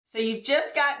So you've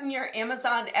just gotten your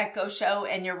Amazon Echo Show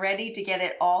and you're ready to get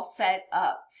it all set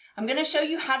up. I'm going to show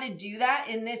you how to do that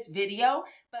in this video,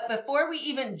 but before we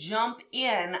even jump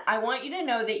in, I want you to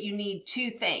know that you need two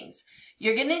things.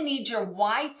 You're going to need your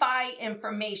Wi-Fi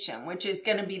information, which is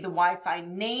going to be the Wi-Fi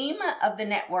name of the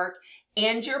network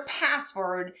and your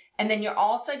password, and then you're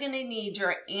also going to need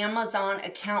your Amazon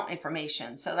account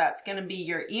information. So that's going to be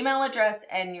your email address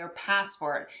and your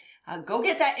password. Go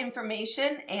get that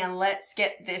information and let's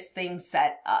get this thing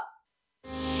set up.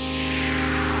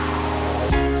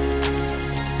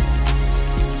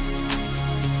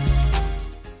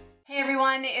 Hey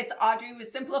everyone, it's Audrey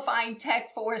with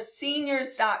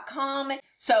SimplifyingTech4Seniors.com.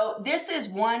 So this is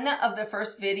one of the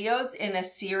first videos in a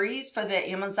series for the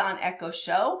Amazon Echo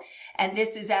Show, and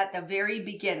this is at the very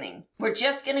beginning. We're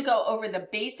just going to go over the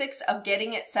basics of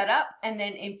getting it set up, and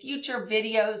then in future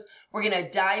videos, we're going to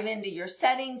dive into your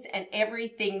settings and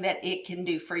everything that it can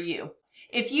do for you.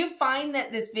 If you find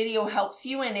that this video helps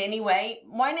you in any way,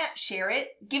 why not share it?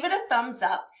 Give it a thumbs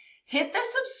up. Hit the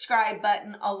subscribe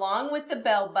button along with the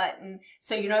bell button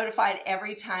so you're notified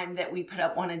every time that we put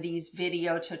up one of these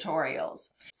video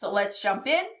tutorials. So let's jump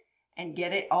in and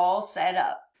get it all set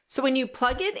up. So when you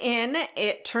plug it in,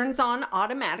 it turns on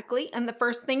automatically, and the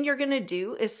first thing you're going to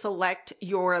do is select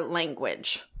your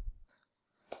language.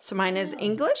 So mine is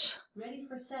English. Ready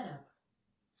for setup.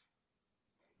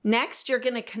 Next, you're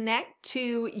going to connect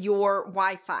to your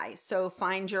Wi-Fi. So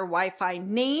find your Wi-Fi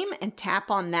name and tap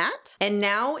on that. And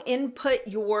now input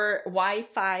your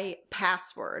Wi-Fi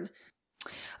password.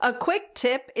 A quick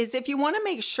tip is if you want to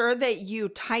make sure that you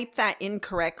type that in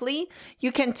correctly,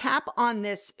 you can tap on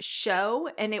this show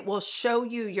and it will show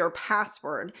you your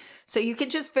password. So you can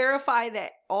just verify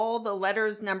that all the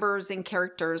letters, numbers, and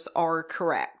characters are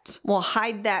correct. We'll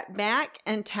hide that back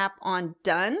and tap on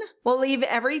done. We'll leave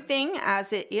everything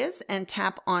as it is and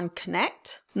tap on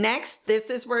connect. Next, this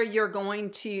is where you're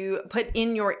going to put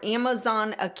in your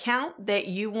Amazon account that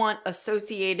you want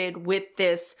associated with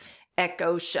this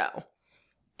Echo Show.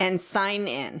 And sign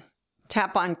in.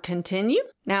 Tap on continue.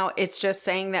 Now it's just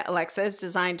saying that Alexa is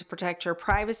designed to protect your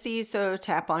privacy, so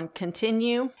tap on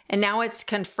continue. And now it's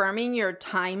confirming your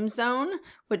time zone,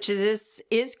 which is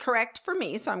correct for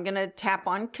me, so I'm gonna tap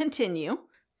on continue.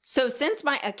 So since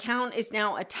my account is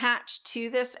now attached to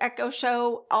this Echo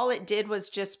Show, all it did was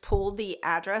just pull the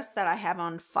address that I have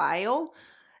on file.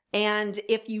 And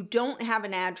if you don't have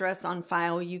an address on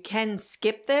file, you can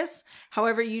skip this.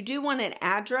 However, you do want an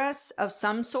address of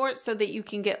some sort so that you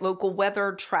can get local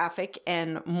weather, traffic,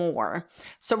 and more.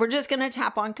 So we're just going to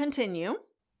tap on continue.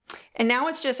 And now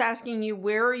it's just asking you,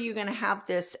 where are you going to have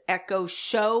this Echo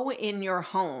Show in your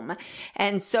home?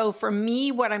 And so for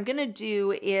me, what I'm going to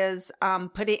do is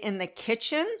put it in the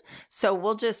kitchen. So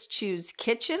we'll just choose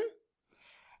kitchen.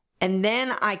 And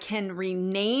then I can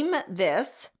rename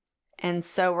this. And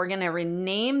so we're going to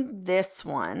rename this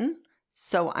one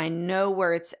so I know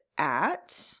where it's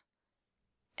at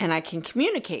and I can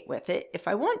communicate with it if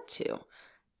I want to.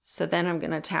 So then I'm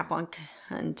going to tap on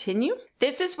continue.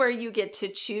 This is where you get to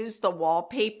choose the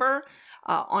wallpaper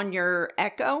on your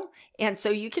Echo. And so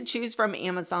you can choose from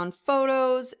Amazon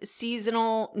Photos,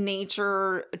 seasonal,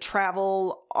 nature,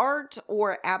 travel, art,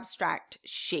 or abstract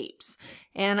shapes.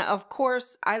 And of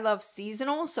course, I love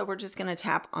seasonal, so we're just going to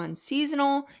tap on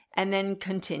seasonal and then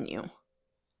continue.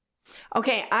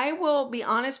 Okay, I will be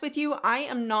honest with you, I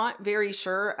am not very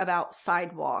sure about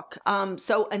sidewalk.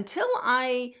 So until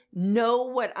I know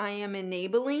what I am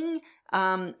enabling,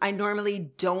 I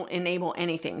normally don't enable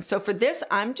anything. So for this,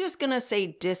 I'm just gonna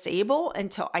say disable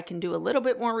until I can do a little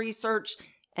bit more research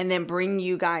and then bring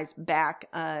you guys back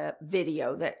a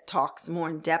video that talks more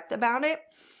in depth about it.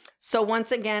 So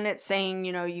once again, it's saying,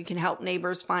 you know, you can help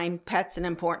neighbors find pets and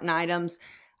important items.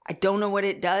 I don't know what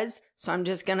it does, so I'm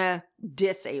just gonna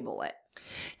disable it.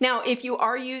 Now, if you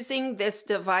are using this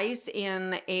device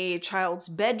in a child's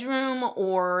bedroom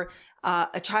or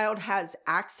a child has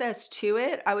access to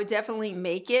it, I would definitely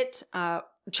make it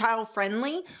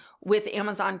child-friendly with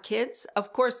Amazon Kids.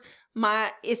 Of course,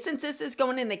 since this is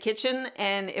going in the kitchen,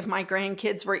 and if my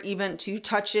grandkids were even to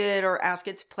touch it or ask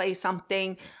it to play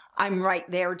something, I'm right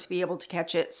there to be able to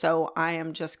catch it, so I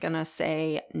am just gonna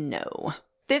say no.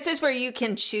 This is where you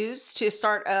can choose to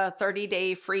start a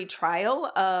 30-day free trial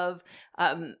of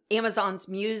Amazon's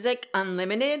Music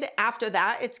Unlimited. After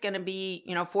that, it's going to be,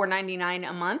 you know, $4.99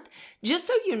 a month. Just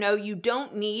so you know, you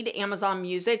don't need Amazon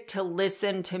Music to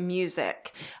listen to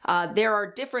music. There are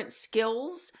different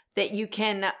skills that you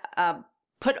can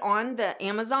put on the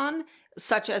Amazon,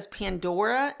 such as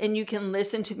Pandora, and you can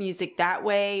listen to music that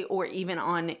way or even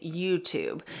on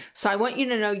YouTube. So I want you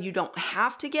to know you don't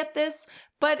have to get this,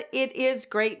 but it is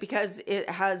great because it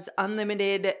has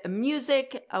unlimited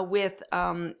music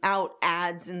without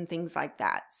ads and things like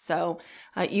that. So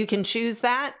you can choose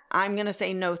that. I'm going to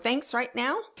say no thanks right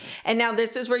now. And now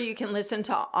this is where you can listen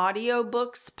to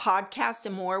audiobooks, podcasts,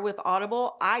 and more with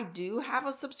Audible. I do have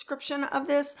a subscription of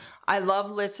this. I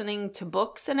love listening to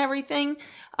books and everything.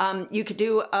 You could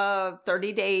do a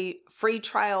 30-day free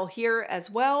trial here as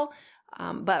well.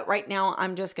 But right now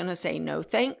I'm just going to say no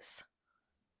thanks.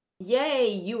 Yay,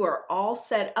 you are all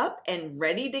set up and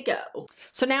ready to go.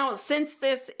 So now, since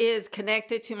this is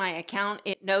connected to my account,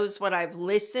 it knows what I've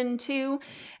listened to.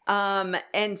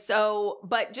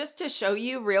 But just to show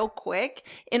you real quick,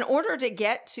 in order to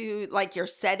get to like your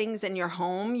settings in your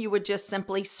home, you would just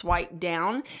simply swipe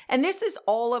down. And this is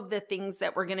all of the things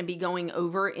that we're going to be going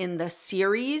over in the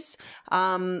series,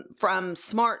 from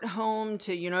smart home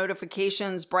to your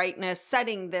notifications, brightness,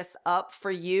 setting this up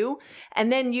for you.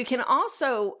 And then you can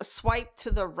also swipe to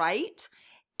the right,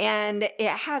 and it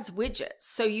has widgets.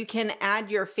 So you can add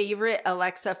your favorite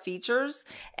Alexa features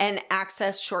and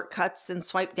access shortcuts and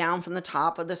swipe down from the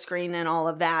top of the screen and all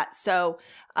of that. So,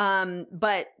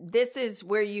 but this is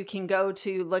where you can go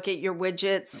to look at your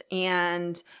widgets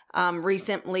and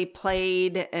recently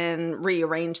played and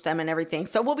rearrange them and everything.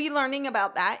 So we'll be learning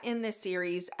about that in this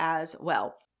series as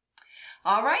well.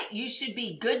 All right, you should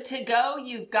be good to go.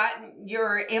 You've gotten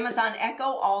your Amazon Echo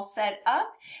all set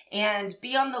up, and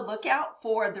be on the lookout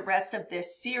for the rest of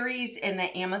this series in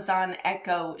the Amazon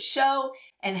Echo show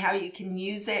and how you can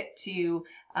use it to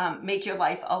make your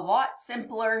life a lot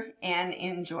simpler and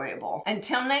enjoyable.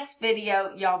 Until next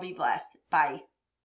video, y'all be blessed. Bye.